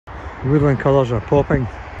woodland colours are popping.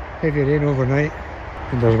 Heavy rain overnight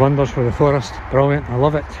and there's wonders for the forest. Brilliant, I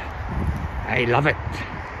love it. I love it.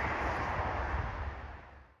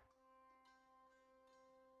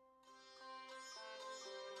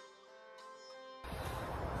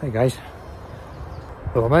 Hi guys.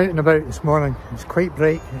 Well, I'm out and about this morning. It's quite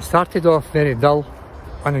bright. It started off very dull,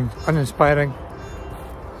 uninspiring.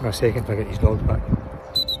 Give me a second to get these dogs back.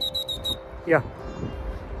 Yeah.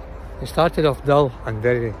 It started off dull and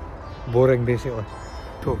very boring basically.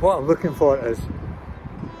 So what I'm looking for is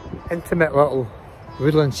intimate little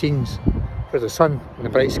woodland scenes where the sun and the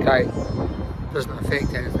bright sky doesn't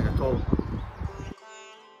affect anything at all.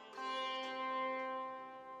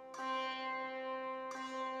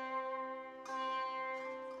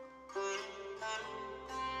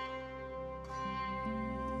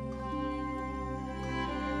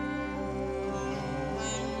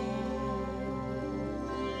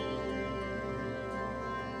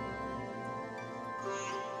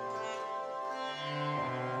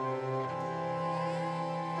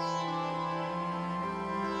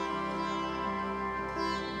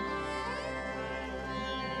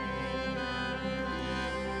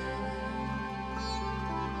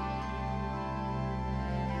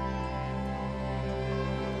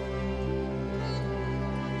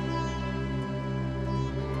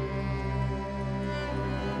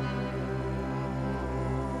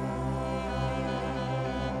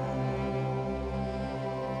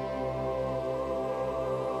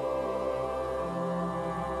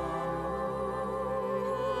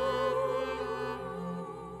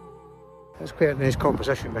 It's quite a nice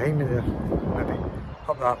composition behind me there, maybe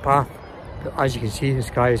up that path, but as you can see the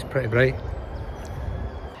sky is pretty bright.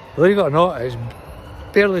 Believe it or not, it's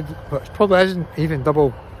barely, but it probably isn't even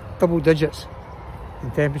double digits in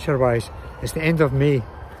temperature wise. It's the end of May.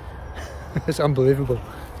 It's unbelievable.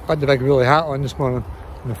 I had the big woolly hat on this morning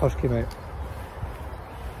when I first came out.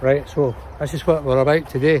 Right, so this is what we're about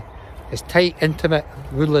today. It's tight, intimate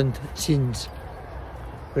woodland scenes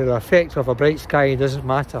where the effect of a bright sky doesn't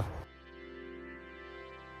matter.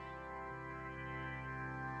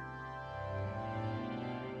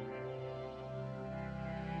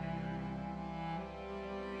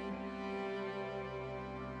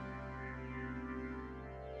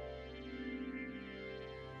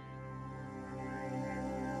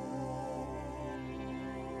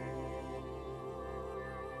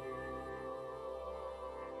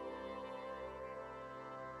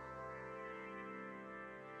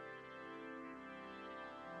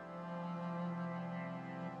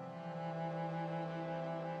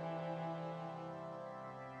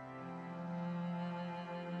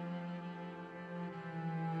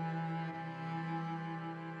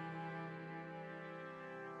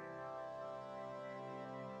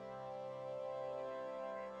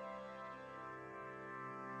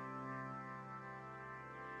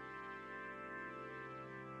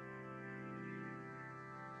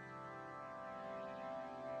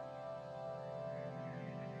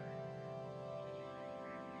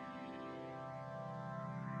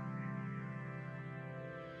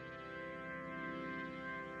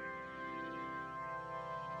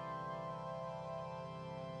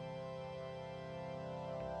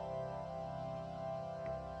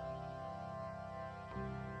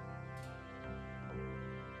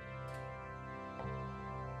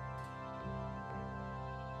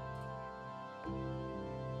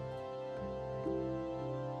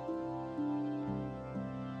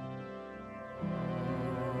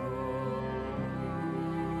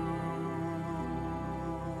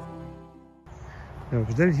 Now, I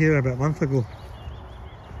was down here about a month ago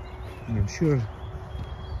and I'm sure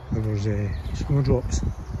there was snowdrops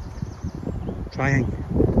trying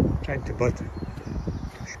to bud.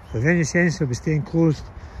 With any sense of staying closed,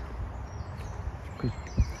 it's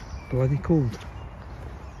bloody cold.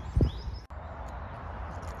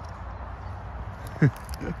 Yeah,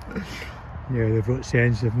 they've got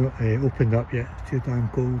sense, they've not opened up yet, it's too damn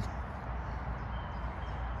cold.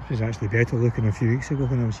 This was actually better looking a few weeks ago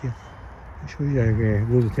when I was here. I'll show you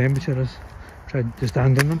how low the temperature is. Tried to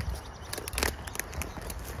stand on them.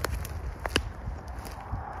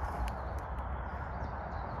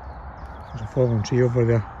 There's a fallen tree over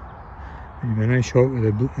there. And you have a nice shot with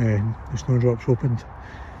the snowdrops opened.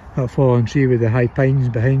 That fallen tree with the high pines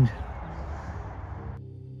behind.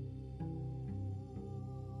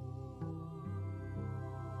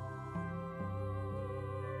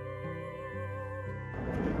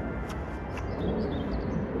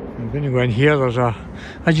 I'm going to go in here. There's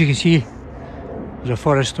as you can see, there's a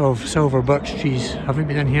forest of silver birch trees. I haven't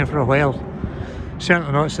been in here for a while.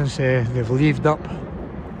 Certainly not since they've leaved up.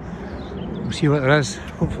 we'll see what there is.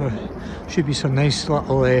 Hopefully should be some nice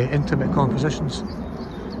little intimate compositions.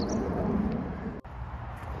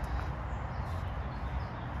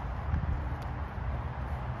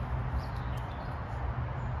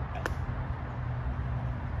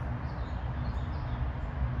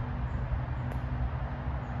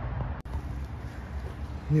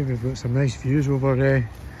 Here we've got some nice views over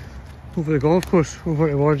the golf course, over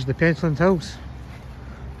towards the Pentland Hills.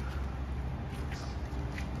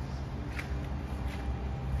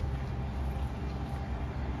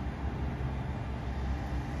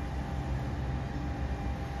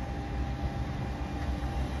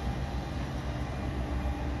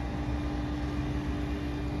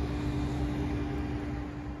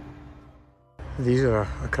 These are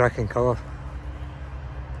a cracking colour.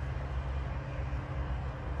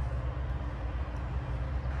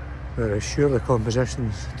 There are surely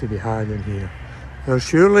compositions to be had in here. There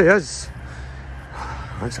surely is.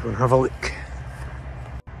 Let's go and have a look.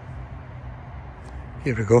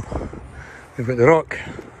 Here we go. We've got the rock.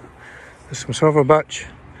 There's some silver birch.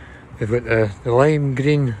 We've got the lime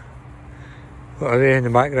green. What are they in the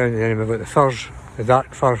background? And then we've got the firs, the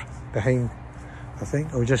dark fir behind. I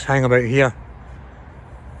think I'll just hang about here.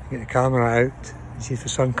 Get the camera out and see if the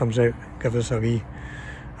sun comes out. Give us a wee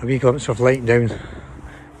glimpse of light down.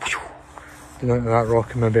 Down onto that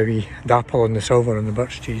rock and maybe a wee dapple on the silver and the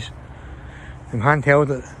birch trees. I'm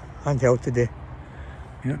handheld today.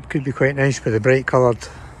 Yeah, it could be quite nice with the bright coloured,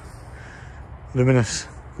 luminous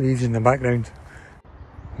leaves in the background.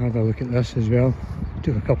 I had a look at this as well.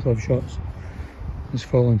 Took a couple of shots. This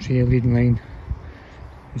fallen tree, leading line.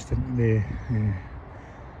 Just into the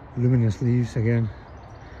luminous leaves again.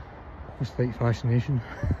 Just like fascination.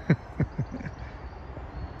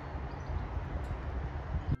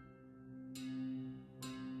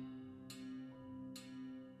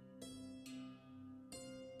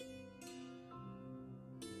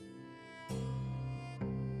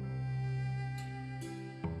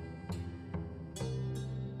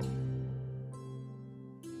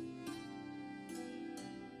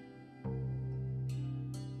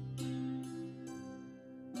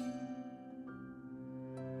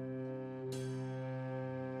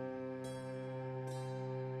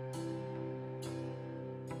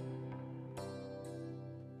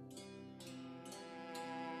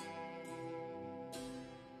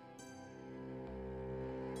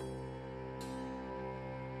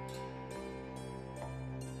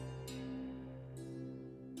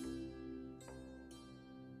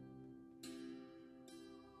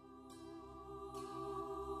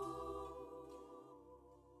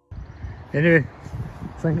 Anyway,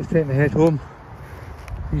 I think it's time to head home.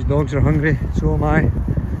 These dogs are hungry, so am I.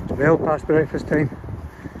 It's well past breakfast time.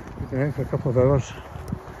 We've been out for a couple of hours.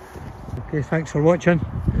 Okay, thanks for watching.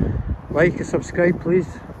 Like and subscribe please.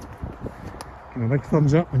 Give me a big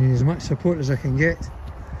thumbs up. I need as much support as I can get.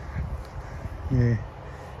 Yeah,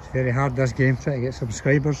 it's very hard this game, trying to get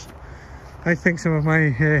subscribers. I think some of my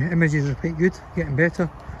images are quite good, getting better.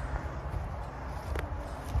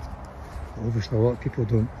 Obviously a lot of people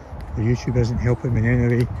don't. The YouTube isn't helping me in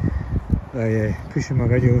any way by pushing my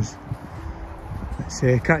videos. It's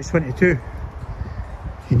catch-22.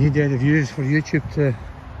 You need the views for YouTube to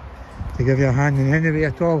give you a hand in any way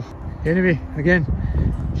at all. Anyway, again,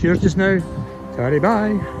 cheers just now. Sorry,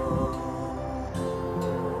 bye.